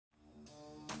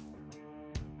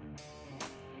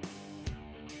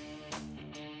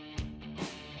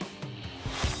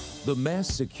The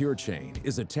mast secure chain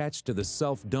is attached to the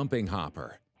self-dumping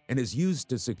hopper and is used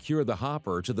to secure the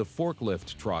hopper to the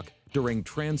forklift truck during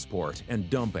transport and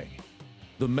dumping.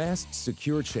 The mast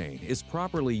secure chain is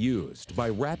properly used by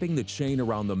wrapping the chain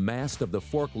around the mast of the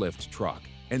forklift truck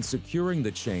and securing the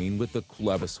chain with the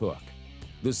clevis hook.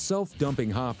 The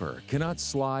self-dumping hopper cannot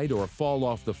slide or fall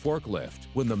off the forklift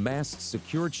when the mast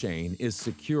secure chain is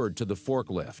secured to the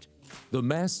forklift. The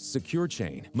mast secure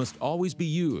chain must always be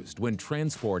used when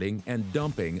transporting and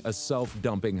dumping a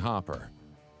self-dumping hopper.